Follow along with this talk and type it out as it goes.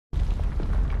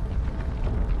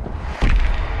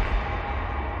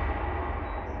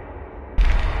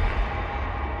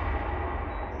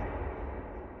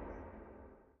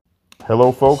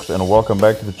Hello folks, and welcome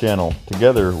back to the channel.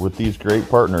 Together with these great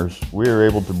partners, we are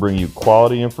able to bring you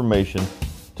quality information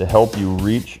to help you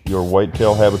reach your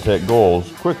whitetail habitat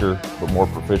goals quicker but more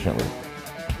proficiently.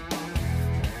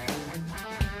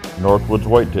 Northwoods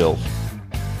Whitetails,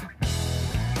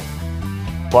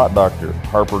 Plot Doctor,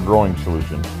 Harper Growing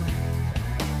Solutions,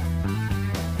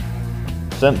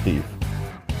 Scent Thief,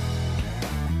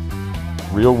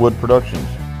 Real Wood Productions,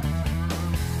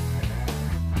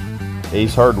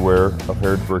 Ace Hardware of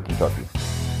Harrodsburg, Kentucky.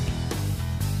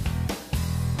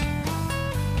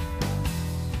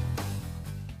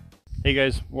 Hey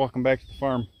guys, welcome back to the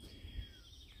farm.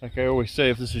 Like I always say,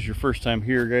 if this is your first time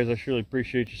here, guys, I surely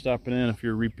appreciate you stopping in. If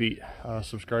you're a repeat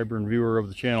subscriber and viewer of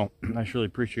the channel, I surely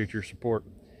appreciate your support.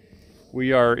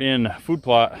 We are in food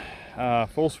plot,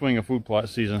 full swing of food plot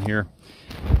season here.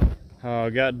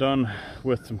 Got done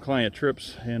with some client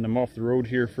trips and I'm off the road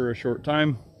here for a short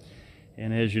time.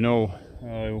 And as you know,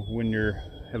 when you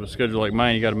have a schedule like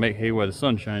mine, you got to make hay while the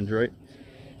sun shines, right?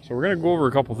 So we're going to go over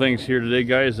a couple things here today,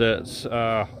 guys, that's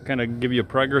kind of give you a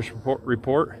progress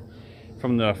report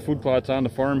from the food plots on the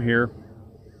farm here,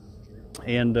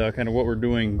 and kind of what we're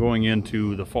doing going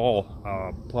into the fall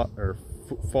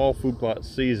fall food plot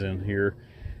season here,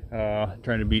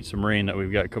 trying to beat some rain that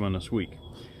we've got coming this week.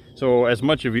 So as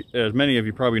many of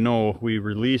you probably know, we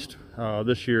released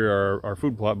this year our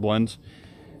food plot blends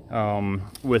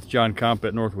with John Comp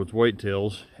at Northwoods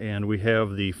Whitetails, and we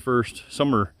have the first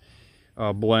summer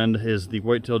blend is the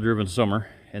Whitetail Driven Summer,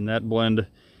 and that blend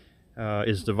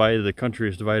is divided, the country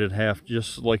is divided in half,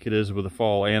 just like it is with the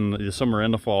fall and the summer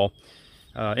and the fall.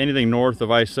 Anything north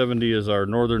of I-70 is our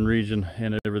northern region,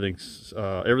 and everything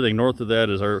north of that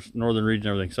is our northern region,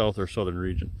 everything south our southern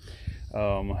region.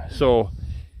 So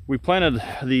we planted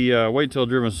the Whitetail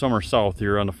Driven Summer south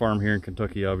here on the farm here in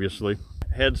Kentucky. Obviously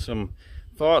had some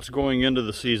thoughts going into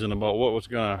the season about what was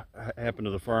going to happen to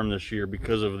the farm this year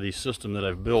because of the system that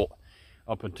I've built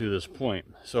up until this point.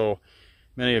 So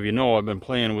many of you know I've been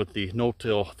playing with the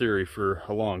no-till theory for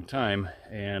a long time,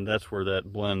 and that's where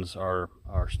that blends are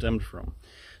stemmed from.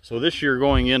 So this year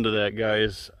going into that,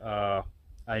 guys,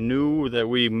 I knew that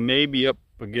we may be up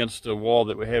against a wall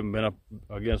that we haven't been up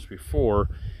against before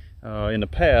in the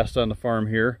past on the farm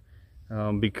here,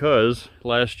 because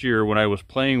last year when I was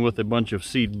playing with a bunch of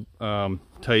seed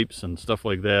types and stuff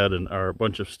like that, and a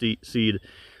bunch of seed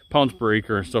pounds per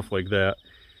acre and stuff like that,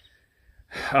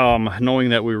 knowing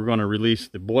that we were going to release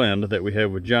the blend that we have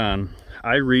with John,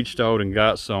 I reached out and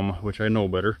got some, which I know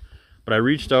better, but I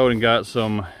reached out and got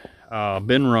some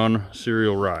bin run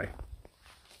cereal rye.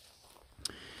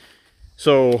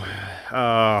 So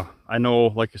I know,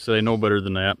 like I said, I know better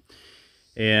than that,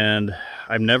 and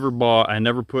I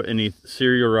never put any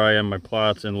cereal rye on my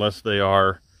plots unless they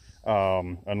are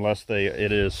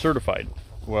it is certified.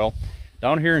 Well,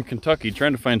 down here in Kentucky,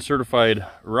 trying to find certified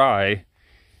rye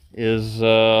is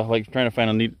like trying to find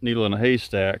a needle in a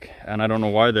haystack, and I don't know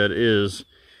why that is.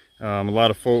 A lot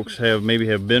of folks maybe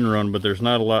have bin run, but there's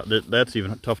not a lot that's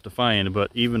even tough to find. But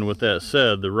even with that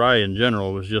said, the rye in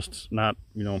general was just not,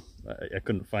 you know, I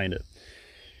couldn't find it.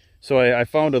 So I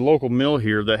found a local mill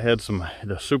here that had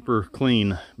the super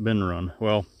clean bin run.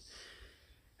 Well,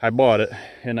 I bought it,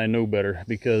 and I knew better,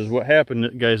 because what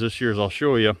happened, guys, this year is I'll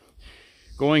show you.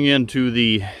 Going into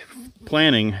the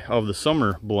planning of the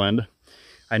summer blend,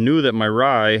 I knew that my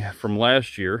rye from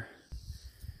last year,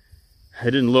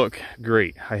 it didn't look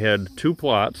great. I had two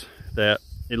plots that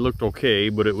it looked okay,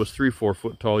 but it was 3-4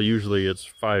 foot tall. Usually it's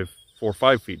 4 or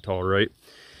 5 feet tall, right?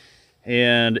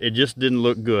 And it just didn't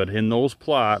look good. In those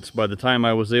plots, by the time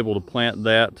I was able to plant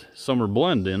that summer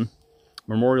blend in,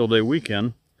 Memorial Day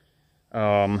weekend, they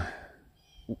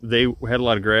had a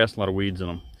lot of grass, a lot of weeds in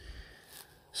them.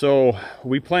 So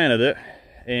we planted it,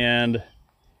 and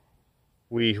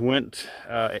we went,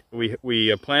 we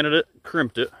planted it,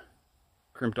 crimped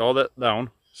all that down,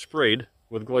 sprayed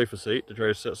with glyphosate to try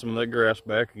to set some of that grass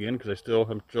back again, because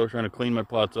I'm still trying to clean my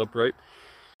plots up, right?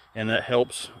 And that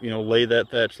helps, you know, lay that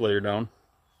thatch layer down.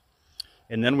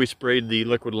 And then we sprayed the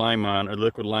liquid lime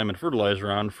and fertilizer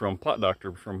on from Plot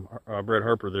Doctor, from Brad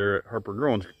Harper there at Harper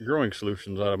Growing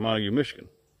Solutions out of Montague, Michigan.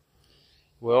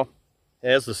 Well,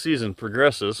 as the season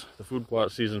progresses, the food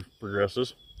plot season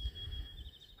progresses,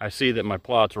 I see that my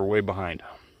plots are way behind.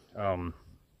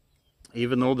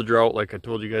 Even though the drought, like I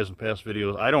told you guys in past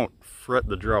videos, I don't fret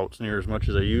the droughts near as much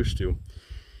as I used to.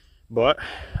 But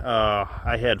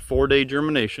I had 4-day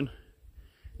germination,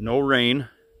 no rain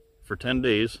for 10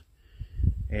 days,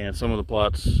 and some of the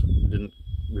plots didn't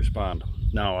respond.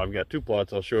 Now I've got 2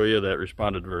 plots I'll show you that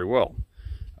responded very well.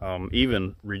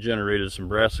 Even regenerated some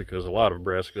brassicas, a lot of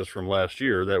brassicas from last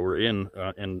year that were in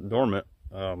dormant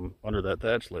under that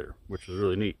thatch layer, which is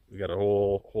really neat. We got a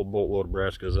whole boatload of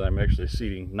brassicas that I'm actually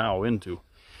seeding now into.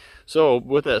 So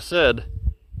with that said,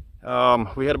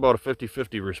 we had about a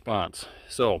 50-50 response.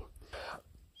 So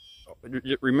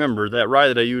remember, that rye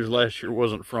that I used last year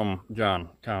wasn't from John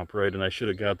Comp, right? And I should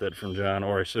have got that from John,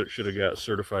 or I should have got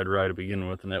certified rye to begin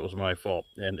with, and that was my fault,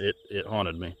 and it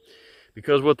haunted me.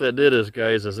 Because what that did is,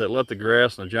 guys, is that let the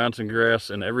grass and the Johnson grass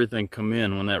and everything come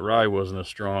in when that rye wasn't as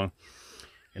strong,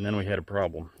 and then we had a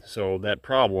problem. So that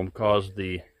problem caused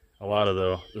a lot of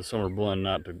the summer blend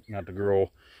not to grow.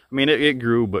 I mean, it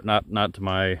grew, but not to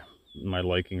my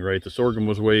liking, right? The sorghum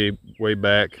was way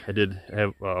back. I did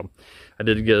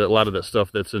get a lot of that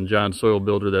stuff that's in John's Soil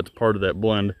Builder that's part of that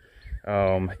blend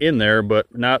in there,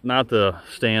 but not the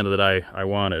stand that I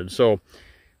wanted. So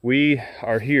we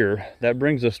are here. That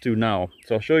brings us to now.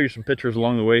 So I'll show you some pictures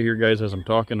along the way here, guys, as I'm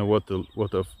talking to what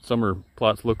the summer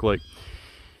plots look like.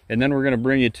 And then we're going to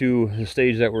bring you to the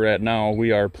stage that we're at now.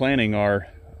 We are planning our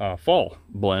fall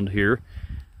blend here.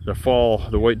 The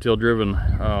whitetail driven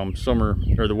summer,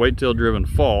 or the whitetail driven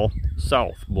fall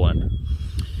south blend.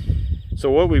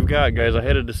 So what we've got, guys, I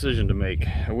had a decision to make.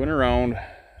 I went around,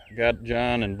 got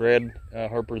John and Brad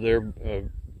Harper there,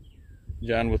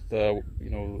 John with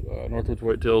Northwoods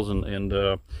Whitetails,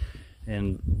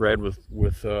 and Brad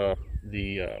with the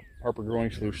Harper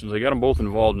Growing Solutions. I got them both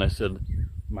involved, and I said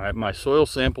my soil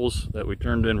samples that we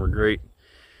turned in were great.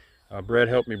 Brad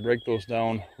helped me break those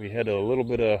down. We had a little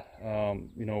bit of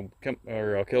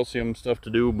calcium stuff to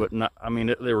do, but not, I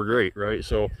mean, they were great, right?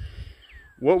 So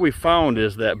what we found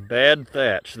is that bad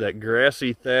thatch, that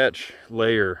grassy thatch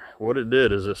layer, what it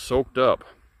did is it soaked up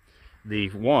we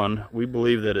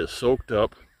believe that it soaked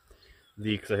up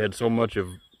because I had so much of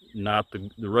not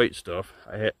the right stuff.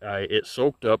 It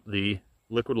soaked up the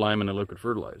liquid lime and the liquid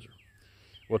fertilizer.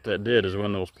 What that did is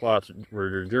when those plots were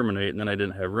to germinate, and then I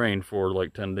didn't have rain for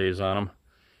like 10 days on them,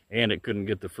 and it couldn't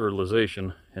get the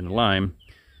fertilization and the lime,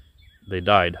 they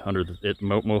died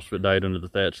most of it died under the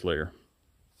thatch layer.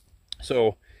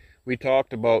 So we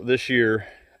talked about this year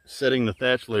setting the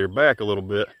thatch layer back a little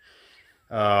bit,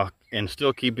 and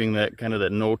still keeping that kind of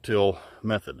that no-till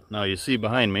method. Now you see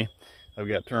behind me, I've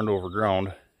got turned over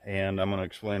ground, and I'm going to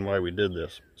explain why we did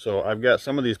this. So I've got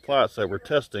some of these plots that we're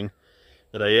testing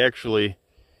that I actually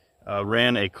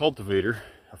ran a cultivator,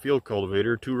 a field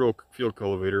cultivator, 2-row field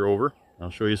cultivator over. I'll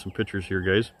show you some pictures here,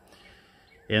 guys.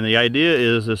 And the idea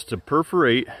is to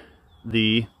perforate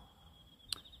the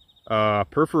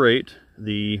thatch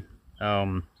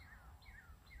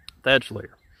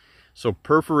layer. So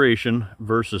perforation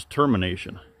versus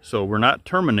termination. So we're not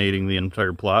terminating the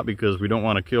entire plot because we don't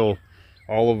want to kill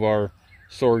all of our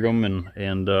sorghum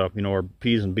and our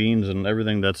peas and beans and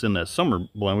everything that's in that summer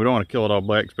blend. We don't want to kill it all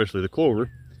black, especially the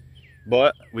clover.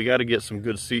 But we got to get some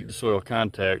good seed to soil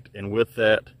contact, and with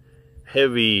that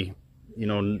heavy,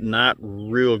 not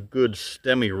real good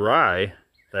stemmy rye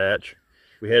thatch,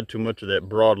 we had too much of that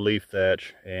broad leaf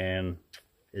thatch, and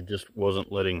it just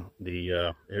wasn't letting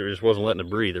it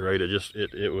breathe, right?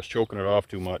 It was choking it off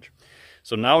too much.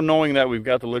 So now, knowing that we've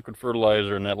got the liquid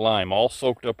fertilizer and that lime all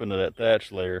soaked up into that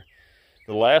thatch layer,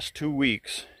 the last 2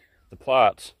 weeks the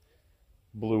plots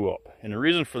blew up. And the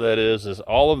reason for that is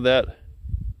all of that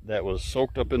was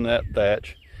soaked up in that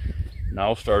thatch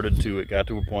now it got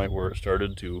to a point where it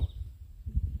started to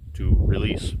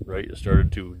release, right? It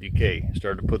started to decay. It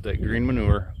started to put that green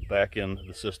manure back in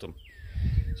the system.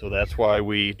 So that's why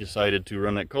we decided to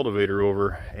run that cultivator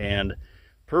over and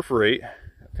perforate,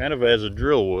 kind of as a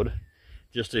drill would,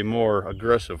 just a more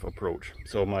aggressive approach.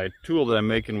 So my tool that I'm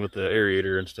making with the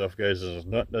aerator and stuff, guys,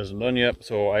 isn't done yet.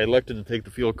 So I elected to take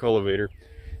the field cultivator.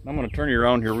 I'm going to turn you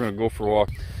around here. We're going to go for a walk.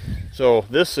 So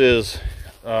this is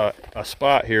a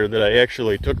spot here that I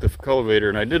actually took the cultivator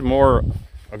and I did more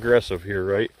aggressive here,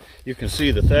 right? You can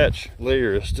see the thatch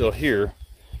layer is still here.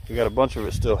 We got a bunch of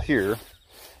it still here.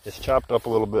 It's chopped up a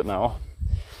little bit now,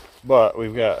 but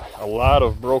we've got a lot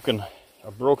of broken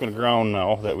ground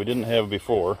now that we didn't have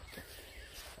before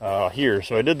here.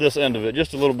 So I did this end of it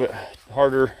just a little bit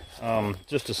harder,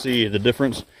 just to see the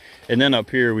difference. And then up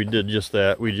here we did just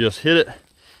that. We just hit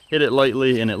it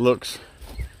lightly, and it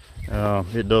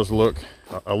does look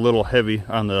a little heavy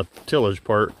on the tillage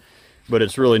part, but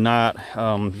it's really not.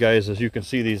 Guys, as you can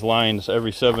see, these lines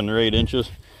every 7 or 8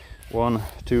 inches, 1,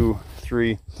 2,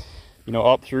 3,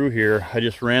 up through here. I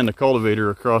just ran the cultivator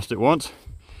across it once.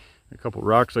 A couple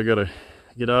rocks I gotta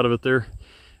get out of it there.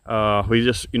 We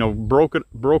just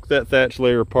broke that thatch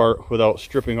layer apart without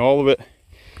stripping all of it.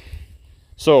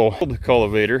 So the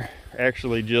cultivator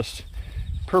actually just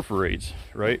perforates,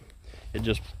 right? It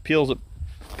just peels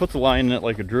puts a line in it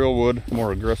like a drill would,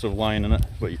 more aggressive line in it,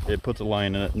 but it puts a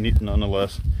line in it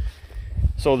nonetheless.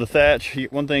 So the thatch,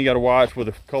 one thing you got to watch with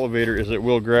a cultivator is it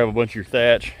will grab a bunch of your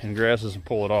thatch and grasses and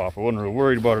pull it off. I wasn't really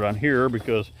worried about it on here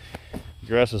because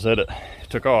grasses that it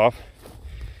took off,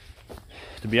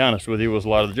 to be honest with you, was a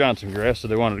lot of the Johnson grass, so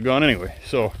they wanted it gone anyway.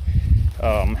 So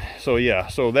yeah,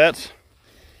 so that's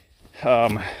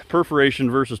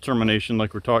perforation versus termination,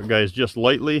 like we're talking, guys, just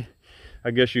lightly. I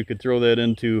guess you could throw that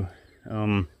into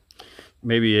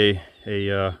maybe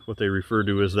a what they refer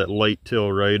to as that light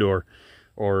till, right, or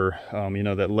you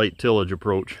know, that light tillage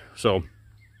approach. So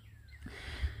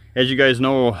as you guys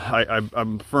know,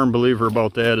 I'm a firm believer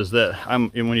about that, is that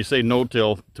and when you say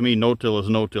no-till, to me no-till is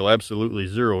no-till, absolutely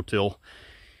zero-till.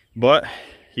 But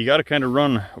you got to kind of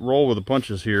roll with the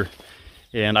punches here.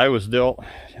 And I was dealt,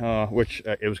 which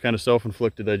it was kind of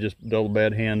self-inflicted. I just dealt a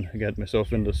bad hand. I got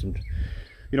myself into some,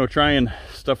 you know, trying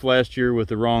stuff last year with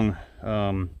the wrong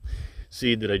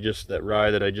seed that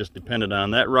rye that I just depended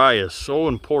on. That rye is so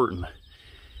important.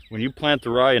 When you plant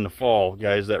the rye in the fall,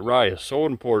 guys, that rye is so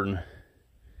important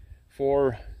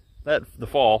for the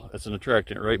fall. It's an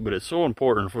attractant, right? But it's so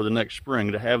important for the next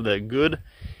spring to have that good,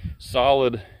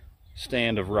 solid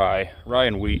stand of rye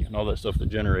and wheat and all that stuff that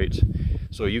generates,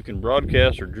 so you can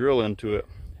broadcast or drill into it,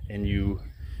 and you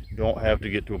don't have to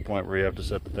get to a point where you have to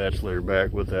set the thatch layer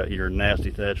back with that your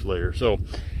nasty thatch layer. So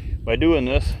by doing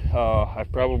this,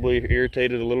 I've probably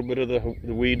irritated a little bit of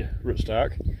the weed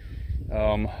rootstock,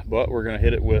 but we're going to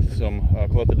hit it with some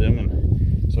clethodim,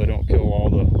 and so I don't kill all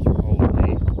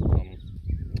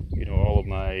of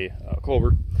my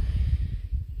clover.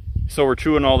 So we're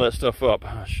chewing all that stuff up.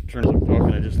 Turns out I'm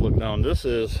talking, I just looked down. This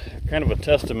is kind of a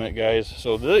testament, guys.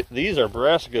 So these are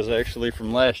brassicas actually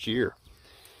from last year.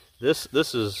 This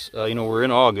is, you know, we're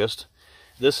in August.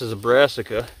 This is a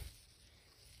brassica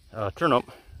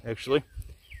turnip, actually,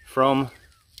 from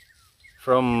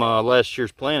last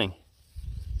year's planting.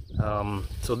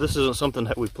 So this isn't something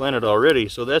that we planted already.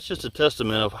 So that's just a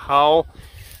testament of how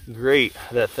great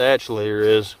that thatch layer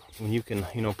is when you can,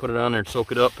 you know, put it on there and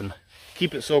soak it up and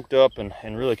keep it soaked up and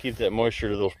really keep that moisture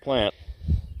to those plants.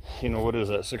 You know, what is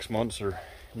that, 6 months or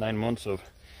 9 months of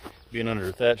being under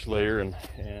a thatch layer, and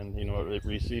you know, it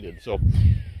reseeded. So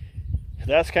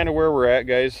that's kind of where we're at,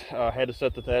 guys. Had to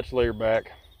set the thatch layer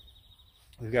back.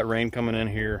 We've got rain coming in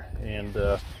here, and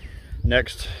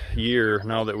next year,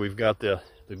 now that we've got the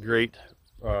great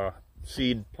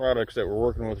seed products that we're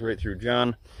working with right through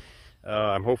John,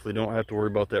 I'm hopefully don't have to worry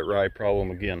about that rye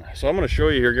problem again. So I'm going to show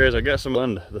you here, guys. I got some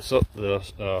blend,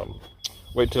 the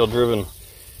whitetail driven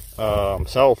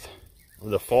south,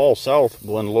 the fall south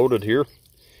blend loaded here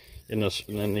in the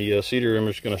cedar. I'm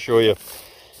just going to show you.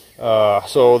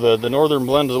 So the northern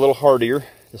blend is a little hardier.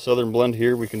 The southern blend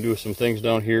here, we can do some things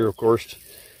down here, of course.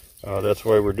 That's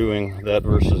why we're doing that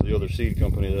versus the other seed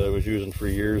company that I was using for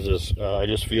years. Is I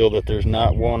just feel that there's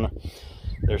not one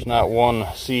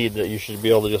seed that you should be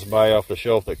able to just buy off the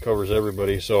shelf that covers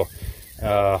everybody. So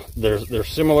they're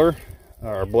similar.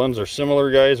 Our blends are similar,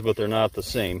 guys, but they're not the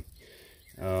same.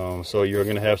 So you're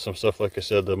going to have some stuff, like I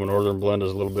said, the northern blend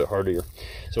is a little bit hardier.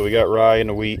 So we got rye and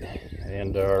the wheat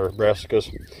and our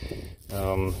brassicas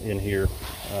in here.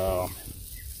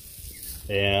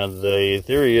 And the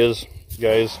theory is,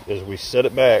 guys, is we set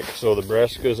it back so the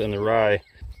brassicas and the rye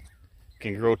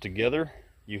can grow together.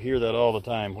 You hear that all the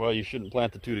time. Well, you shouldn't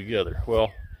plant the two together.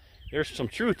 Well, there's some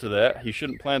truth to that. You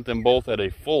shouldn't plant them both at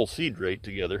a full seed rate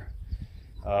together.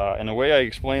 And the way I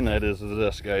explain that is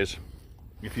this, guys.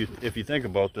 If you think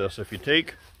about this, if you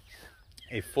take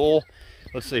a full,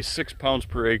 let's say 6 pounds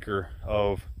per acre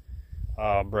of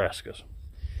brassicas,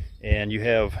 and you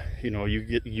have, you know, you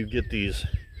get these,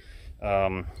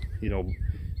 you know,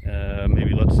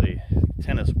 maybe let's say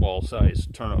tennis ball size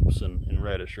turnips and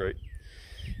radish, right?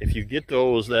 If you get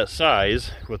those that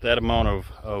size with that amount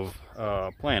of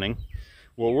planting,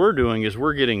 what we're doing is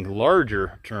we're getting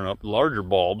larger larger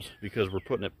bulbs, because we're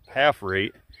putting it half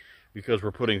rate, because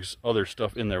we're putting other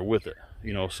stuff in there with it,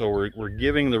 you know. So we're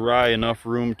giving the rye enough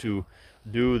room to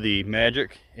do the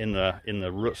magic in the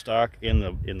rootstock, in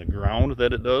the ground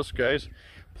that it does, guys,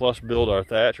 plus build our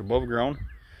thatch above ground.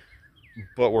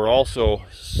 But we're also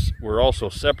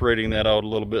separating that out a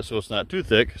little bit so it's not too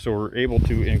thick, so we're able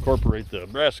to incorporate the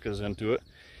brassicas into it,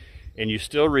 and you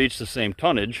still reach the same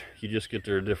tonnage, you just get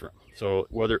there different. So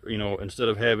whether, you know, instead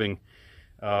of having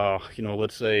you know,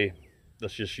 let's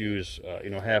just use you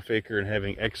know, half acre and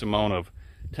having X amount of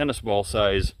tennis ball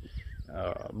size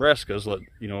brassicas,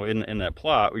 you know, in that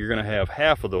plot, you're going to have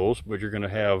half of those, but you're going to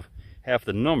have half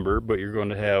the number, but you're going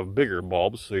to have bigger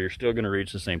bulbs, so you're still going to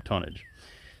reach the same tonnage.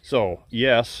 So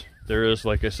yes, there is,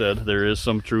 like I said, there is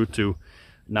some truth to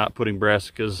not putting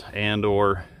brassicas and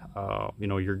or you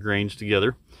know, your grains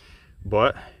together.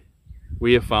 But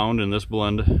we have found in this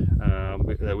blend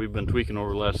that we've been tweaking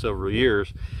over the last several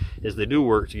years is they do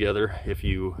work together if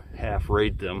you half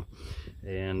rate them,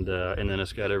 and then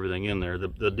it's got everything in there.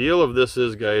 The deal of this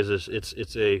is, guys, is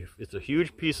it's a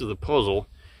huge piece of the puzzle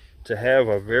to have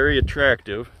a very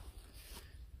attractive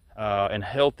and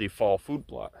healthy fall food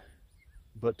plot.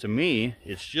 But to me,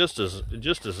 it's just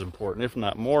as important, if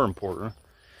not more important,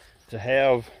 to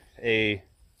have a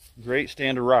great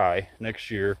stand of rye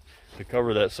next year to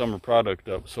cover that summer product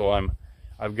up. So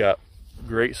I've got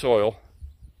great soil,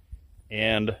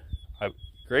 and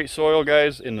great soil,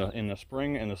 guys, in the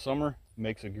spring and the summer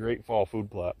makes a great fall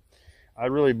food plot. I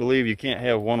really believe you can't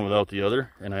have one without the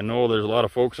other, and I know there's a lot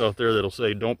of folks out there that'll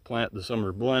say don't plant the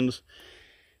summer blends.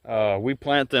 We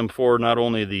plant them for not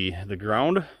only the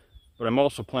ground, but I'm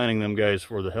also planting them, guys,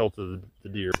 for the health of the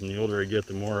deer. And the older I get,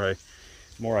 the more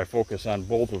I focus on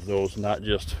both of those, not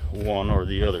just one or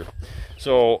the other.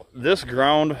 So this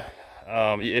ground,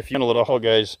 if you handle it all,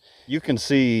 guys, you can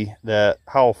see that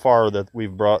how far that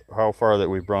we've brought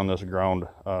this ground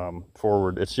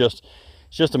forward. It's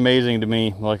just amazing to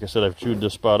me. Like I said, I've chewed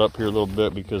this spot up here a little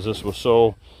bit because this was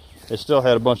so, it still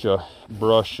had a bunch of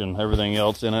brush and everything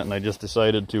else in it, and I just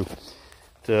decided to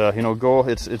you know, go.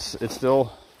 It's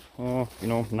still you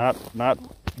know, not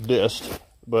disc,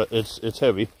 but it's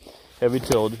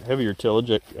heavier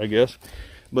tillage, I guess.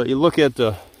 But you look at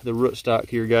the rootstock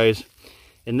here, guys,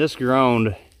 and this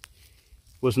ground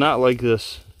was not like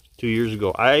this 2 years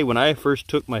ago. When I first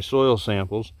took my soil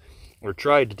samples, or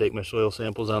tried to take my soil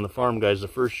samples on the farm, guys, the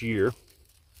first year,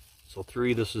 so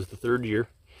this is the third year,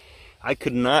 I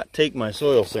could not take my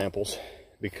soil samples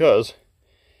because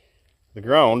the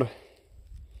ground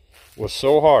was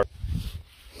so hard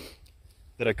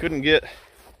that I couldn't get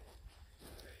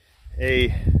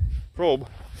a probe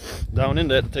down in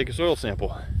that to take a soil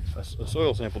sample, a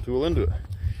soil sample tool into it.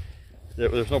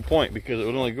 There's no point, because it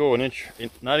would only go an inch,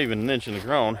 not even an inch in the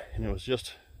ground, and it was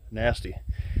just nasty.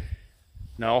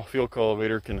 Now field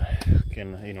cultivator can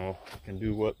you know, can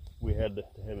do what we had to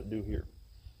have it do here.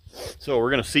 So we're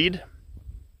going to seed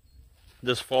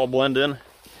this fall blend in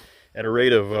at a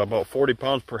rate of about 40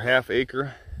 pounds per half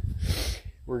acre.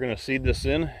 We're going to seed this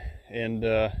in, and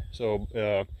so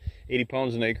 80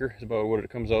 pounds an acre is about what it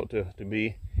comes out to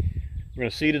be. We're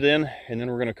going to seed it in, and then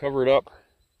we're going to cover it up.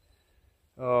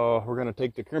 We're going to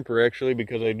take the crimper, actually,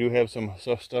 because I do have some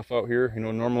stuff out here. You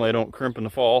know, normally I don't crimp in the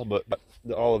fall, but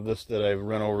all of this that I've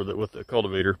run over with the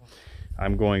cultivator,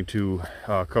 I'm going to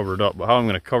cover it up. But how I'm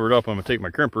going to cover it up, I'm going to take my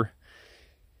crimper,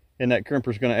 and that crimper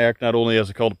is going to act not only as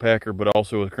a cultipacker, but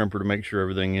also a crimper to make sure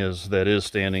everything that is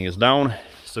standing is down.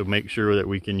 So make sure that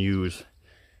we can use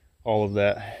all of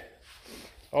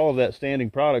that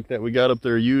standing product that we got up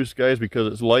there used, guys,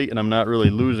 because it's light and I'm not really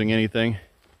losing anything.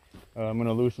 I'm going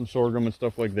to lose some sorghum and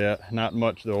stuff like that. Not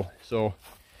much, though. So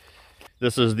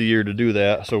this is the year to do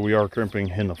that. So we are crimping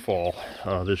in the fall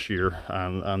this year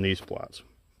on these plots.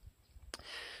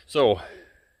 So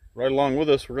right along with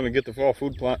us, we're going to get the fall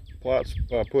food plots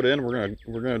put in. We're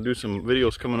going to do some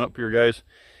videos coming up here, guys,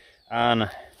 on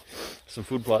some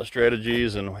food plot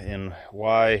strategies and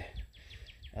why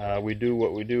we do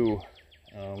what we do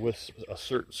with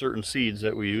certain seeds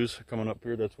that we use coming up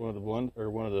here. That's one of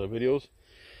the videos.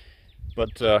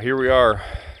 But here we are,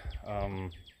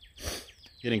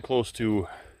 getting close to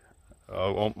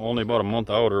only about a month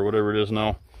out or whatever it is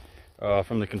now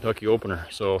from the Kentucky opener.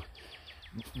 So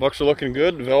bucks are looking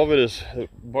good. The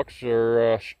bucks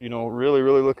are you know, really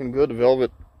looking good. The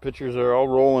velvet pictures are all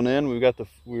rolling in.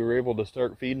 We were able to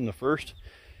start feeding the first.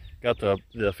 Got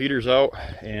the feeders out,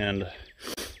 and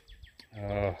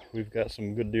we've got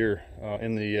some good deer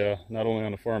in the not only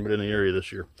on the farm but in the area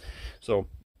this year. So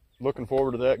looking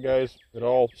forward to that, guys. It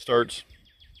all starts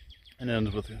and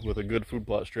ends with a good food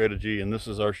plot strategy, and this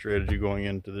is our strategy going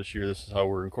into this year. This is how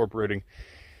we're incorporating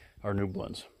our new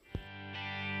blends.